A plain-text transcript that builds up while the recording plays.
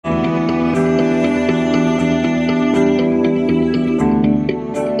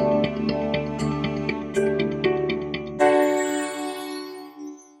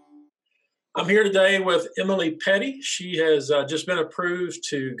here today with Emily Petty. She has just been approved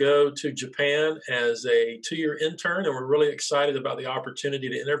to go to Japan as a 2-year intern, and we're really excited about the opportunity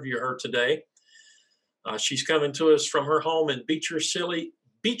to interview her today. She's coming to us from her home in Beecher City,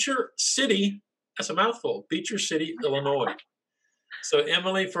 that's a mouthful, Beecher City, Illinois. So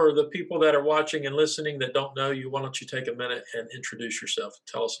Emily, for the people that are watching and listening that don't know you, why don't you take a minute and introduce yourself?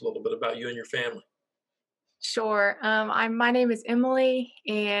 Tell us a little bit about you and your family. Sure. My name is Emily,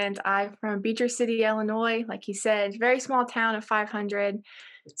 and I'm from Beecher City, Illinois. Like you said, very small town of 500,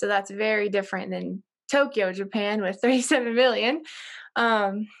 so that's very different than Tokyo, Japan, with 37 million.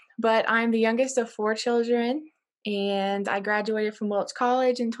 Um, but I'm the youngest of 4 children, and I graduated from Welch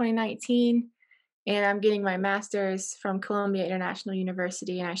College in 2019, and I'm getting my master's from Columbia International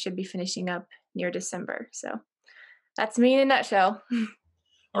University, and I should be finishing up near December. So that's me in a nutshell.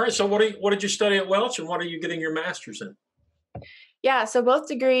 All right. So what did you study at Welch, and what are you getting your master's in? Yeah, so both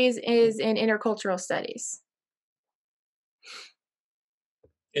degrees is in intercultural studies.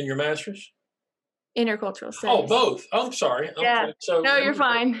 In your master's? Intercultural Oh, studies. both. Oh, I'm sorry. Yeah. Okay. So No, you're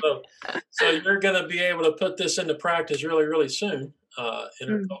fine. so you're going to be able to put this into practice really, really soon. Mm,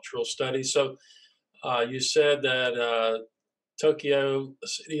 Intercultural studies. So you said that Tokyo, a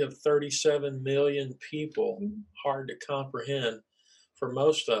city of 37 million people, mhm. hard to comprehend for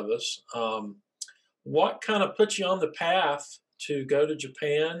most of us. What kind of put you on the path to go to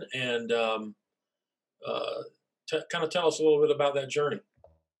Japan, and uh, kind of tell us a little bit about that journey?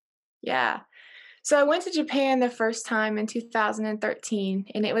 Yeah. So I went to Japan the first time in 2013,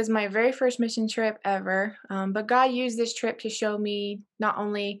 and it was my very first mission trip ever. But God used this trip to show me not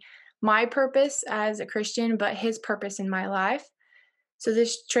only my purpose as a Christian, but His purpose in my life. So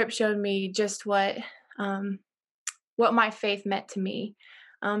this trip showed me just um, what my faith meant to me.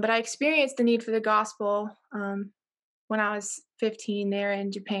 But I experienced the need for the gospel when I was 15 there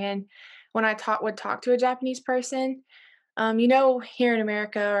in Japan. When I would talk to a Japanese person, here in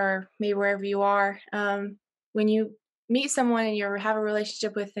America or maybe wherever you are, when you meet someone and you have a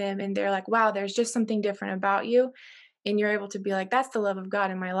relationship with them, and they're like, "Wow, there's just something different about you," and you're able to be like, "That's the love of God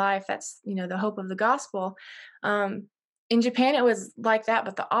in my life. That's the hope of the gospel." Um, in Japan, it was like that,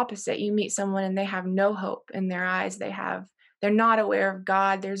 but the opposite. You meet someone and they have no hope in their eyes. They're not aware of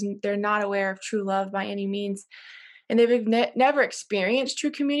God. They're not aware of true love by any means, and they've never experienced true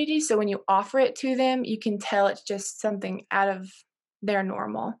community. So when you offer it to them, you can tell it's just something out of their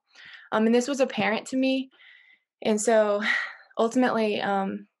normal. And this was apparent to me. And so ultimately,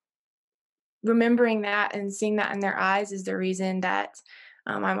 remembering that and seeing that in their eyes is the reason that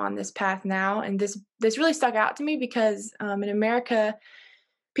I'm on this path now. And this really stuck out to me because in America,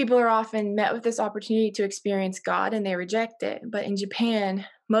 people are often met with this opportunity to experience God and they reject it. But in Japan,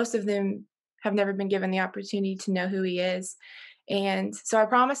 most of them have never been given the opportunity to know who He is. And so I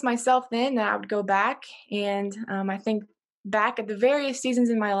promised myself then that I would go back. And I think back at the various seasons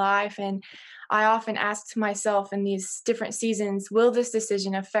in my life, and I often asked myself in these different seasons, will this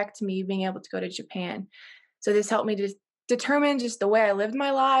decision affect me being able to go to Japan? So this helped me to determine just the way I lived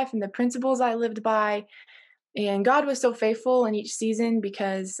my life and the principles I lived by. And God was so faithful in each season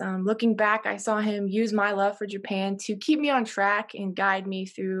because looking back, I saw Him use my love for Japan to keep me on track and guide me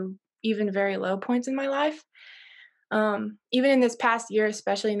through even very low points in my life. Even in this past year,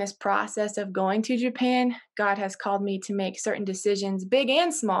 especially in this process of going to Japan, God has called me to make certain decisions, big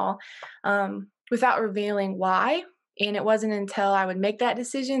and small, without revealing why. And it wasn't until I would make that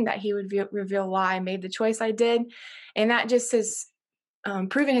decision that He would reveal why I made the choice I did. And that just has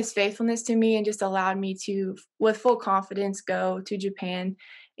proven His faithfulness to me and just allowed me to, with full confidence, go to Japan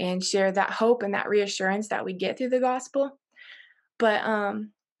and share that hope and that reassurance that we get through the gospel. But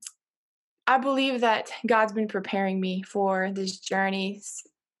I believe that God's been preparing me for this journey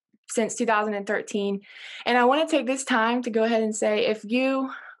since 2013. And I want to take this time to go ahead and say, if you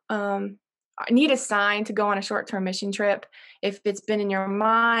need a sign to go on a short-term mission trip, if it's been in your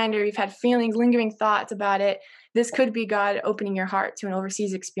mind or you've had feelings, lingering thoughts about it, this could be God opening your heart to an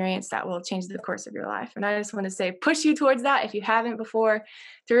overseas experience that will change the course of your life. And I just want to say, push you towards that if you haven't before,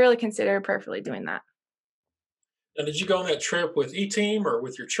 to really consider prayerfully doing that. And did you go on that trip with E-Team or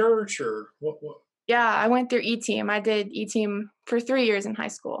with your church, or what? Yeah, I went through E-Team. I did E-Team for 3 years in high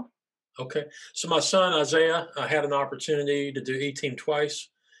school. Okay. So my son Isaiah had an opportunity to do E-Team twice,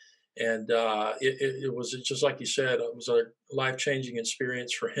 and it was just like you said, it was a life-changing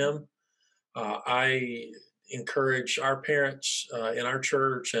experience for him. I encourage our parents in our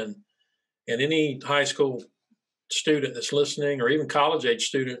church, and any high school student that's listening, or even college age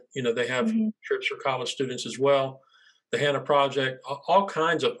student, they have Mhm. trips for college students as well. The Hannah Project, all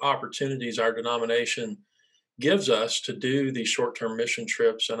kinds of opportunities our denomination gives us to do these short-term mission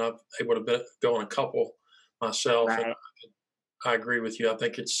trips. And I've able to go on a couple myself, and Right. I agree with you. I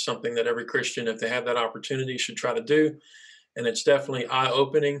think it's something that every Christian, if they have that opportunity, should try to do, and it's definitely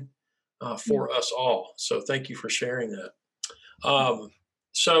eye-opening Mm. for us all. So thank you for sharing that. Um,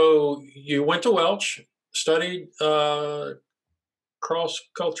 so you went to Welch, studied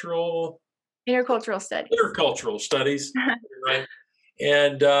cross-cultural, Intercultural studies. intercultural studies, right?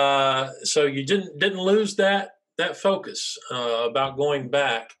 And so you didn't lose that focus about going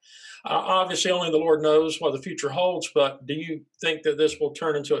back. Obviously, only the Lord knows what the future holds. But do you think that this will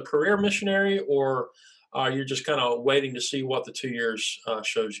turn into a career missionary, or are you just kind of waiting to see what the 2 years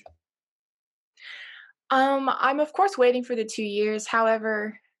shows you? I'm of course waiting for the 2 years.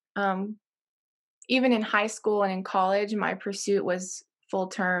 However, um, even in high school and in college, my pursuit was full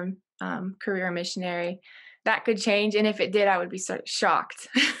term career missionary. That could change, and if it did, I would be sort of shocked.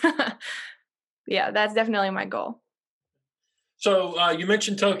 Yeah, that's definitely my goal. So you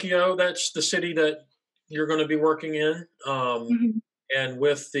mentioned Tokyo. That's the city that you're going to be working in, Mhm. and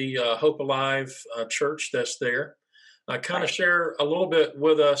with the Hope Alive church that's there. Kind of Right. share a little bit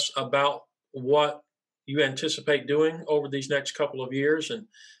with us about what you anticipate doing over these next couple of years, and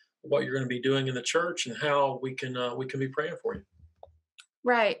what you're going to be doing in the church, and how we can be praying for you.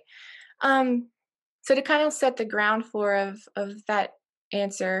 Right. Um, so to kind of set the ground floor of that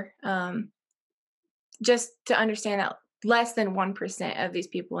answer, just to understand that less than 1% of these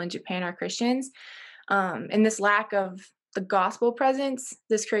people in Japan are Christians. And this lack of the gospel presence,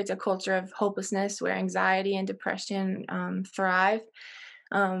 this creates a culture of hopelessness where anxiety and depression thrive.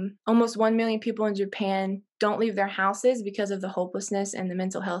 Almost 1 million people in Japan don't leave their houses because of the hopelessness and the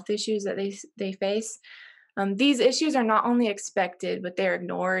mental health issues that they face. These issues are not only expected, but they're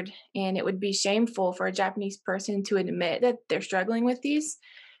ignored, and it would be shameful for a Japanese person to admit that they're struggling with these.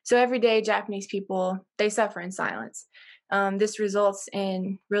 So every day, Japanese people they suffer in silence. This results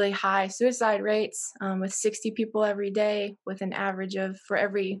in really high suicide rates, with 60 people every day, with an average of for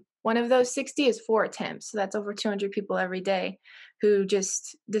every one of those 60 is 4 attempts. So that's over 200 people every day who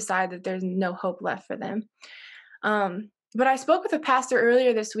just decide that there's no hope left for them. But I spoke with a pastor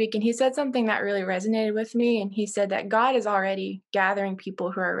earlier this week, and he said something that really resonated with me. And he said that God is already gathering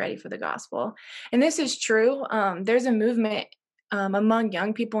people who are ready for the gospel. And this is true. There's a movement among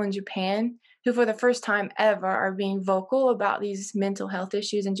young people in Japan who, for the first time ever, are being vocal about these mental health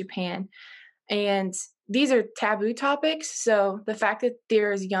issues in Japan. And these are taboo topics. So the fact that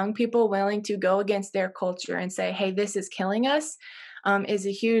there's young people willing to go against their culture and say, hey, this is killing us, is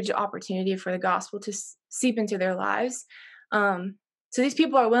a huge opportunity for the gospel to seep into their lives. So these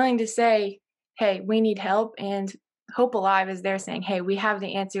people are willing to say, hey, we need help. And Hope Alive is there saying, hey, we have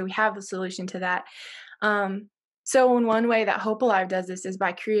the answer, we have the solution to that. Um, so in one way that Hope Alive does this is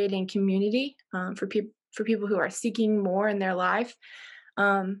by creating community for people who are seeking more in their life.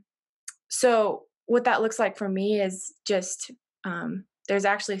 Um, so what that looks like for me is just there's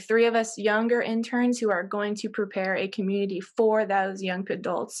actually three of us younger interns who are going to prepare a community for those young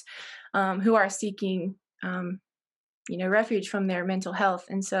adults who are seeking, refuge from their mental health.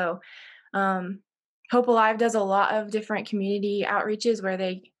 And so, um, Hope Alive does a lot of different community outreaches where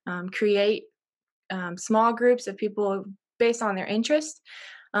they create small groups of people based on their interest.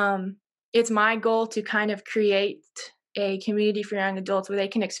 Um, it's my goal to kind of create a community for young adults where they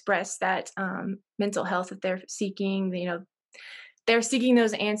can express that mental health that they're seeking. They're seeking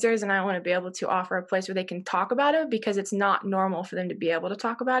those answers, and I want to be able to offer a place where they can talk about it because it's not normal for them to be able to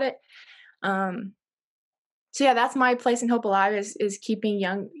talk about it. Um, so yeah, that's my place in Hope Alive is keeping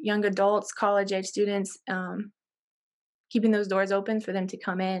young adults, college age students, keeping those doors open for them to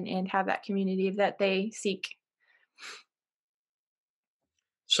come in and have that community that they seek.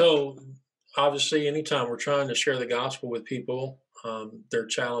 So obviously, anytime we're trying to share the gospel with people, there are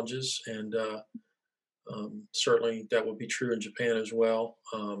challenges, and certainly that will be true in Japan as well.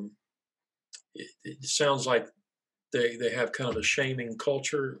 It sounds like they have kind of a shaming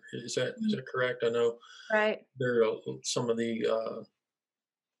culture. Is Mhm. that correct? I know Right. there are some of the uh,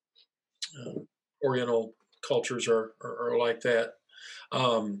 Oriental cultures are like that.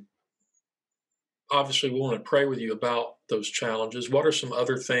 Um, Obviously, we want to pray with you about those challenges. What are some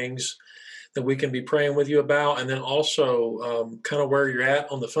other things that we can be praying with you about? And then also, kind of where you're at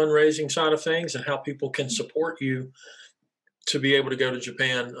on the fundraising side of things, and how people can support you to be able to go to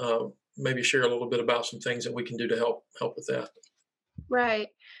Japan. Maybe share a little bit about some things that we can do to help with that. Right.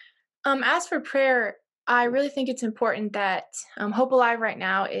 As for prayer, I really think it's important that Hope Alive right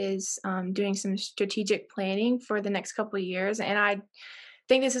now is doing some strategic planning for the next couple of years, and I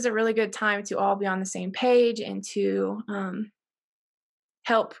think this is a really good time to all be on the same page and to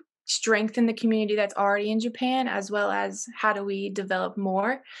help strengthen the community that's already in Japan, as well as how do we develop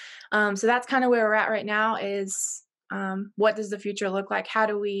more. So that's kind of where we're at right now. Is what does the future look like? How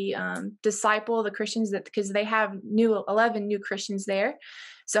do we disciple the Christians that because they have 11 new Christians there.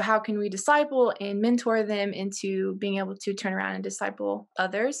 So how can we disciple and mentor them into being able to turn around and disciple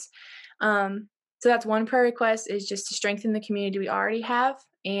others? So that's one prayer request is just to strengthen the community we already have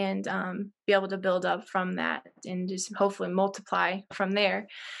and be able to build up from that and just hopefully multiply from there.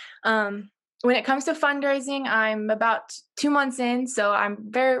 Um, when it comes to fundraising, I'm about 2 months in, so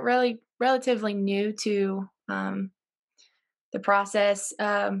I'm really relatively new to the process.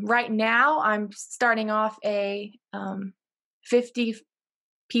 Right now, I'm starting off a 50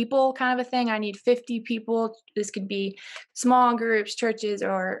 people kind of a thing. I need 50 people. This could be small groups, churches,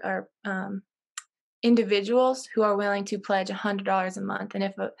 or individuals who are willing to pledge $100 a month. And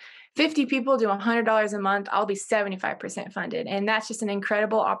if 50 people do $100 a month, I'll be 75% funded. And that's just an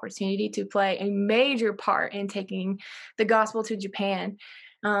incredible opportunity to play a major part in taking the gospel to Japan.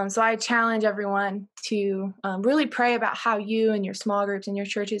 So I challenge everyone to really pray about how you and your small groups and your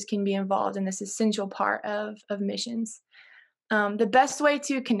churches can be involved in this essential part of missions. The best way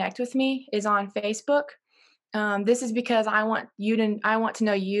to connect with me is on Facebook. This is because I want to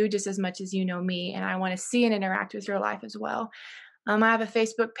know you just as much as you know me, and I want to see and interact with your life as well. I have a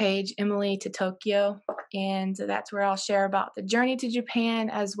Facebook page, Emily to Tokyo, and that's where I'll share about the journey to Japan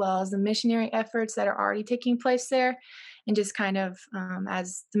as well as the missionary efforts that are already taking place there, and just kind of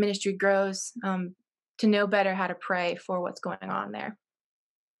as the ministry grows, to know better how to pray for what's going on there.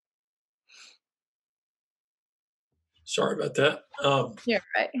 Sorry about that. You're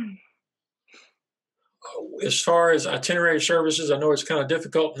right. As far as itinerary services, I know it's kind of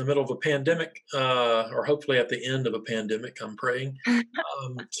difficult in the middle of a pandemic, or hopefully at the end of a pandemic. I'm praying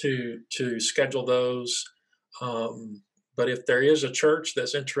to schedule those. But if there is a church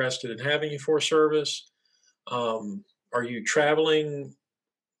that's interested in having you for a service, are you traveling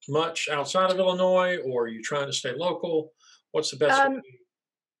much outside of Illinois, or are you trying to stay local? What's the best way? Um,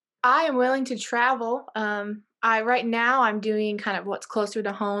 I am willing to travel. I right now I'm doing kind of what's closer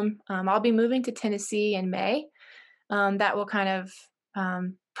to home. I'll be moving to Tennessee in May. That will kind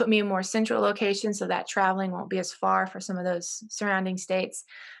of put me in more central location, so that traveling won't be as far for some of those surrounding states.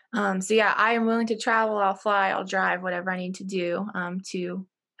 So yeah, I am willing to travel. I'll fly. I'll drive. Whatever I need to do to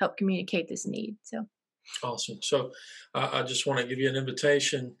help communicate this need. So. Awesome. So I just want to give you an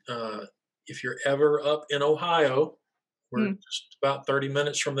invitation. If you're ever up in Ohio, we're Mm. just about 30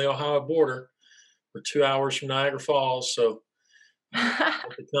 minutes from the Ohio border. We're 2 hours from Niagara Falls. So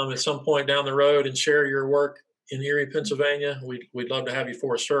to come at some point down the road and share your work in Erie, Pennsylvania, we'd love to have you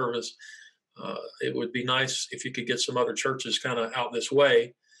for a service. It would be nice if you could get some other churches kind of out this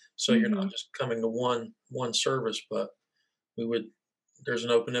way, so you're not Hmm. just coming to one service. But we would. There's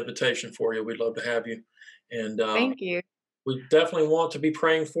an open invitation for you. We'd love to have you, and Thank you. we definitely want to be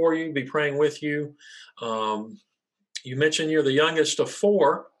praying for you, be praying with you. Um, you mentioned you're the youngest of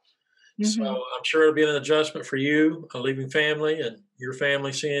four, so Hmm. I'm sure it'll be an adjustment for you, leaving family and your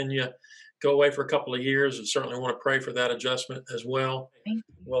family seeing you go away for a couple of years, and certainly want to pray for that adjustment as well. Thank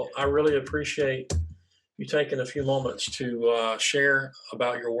Well, I really appreciate you taking a few moments to share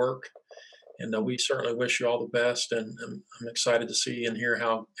about your work, and you. we certainly wish you all the best. And I'm excited to see and hear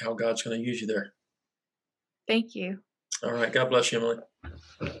how God's going to use you there. Thank you. All right, God bless you, Emily.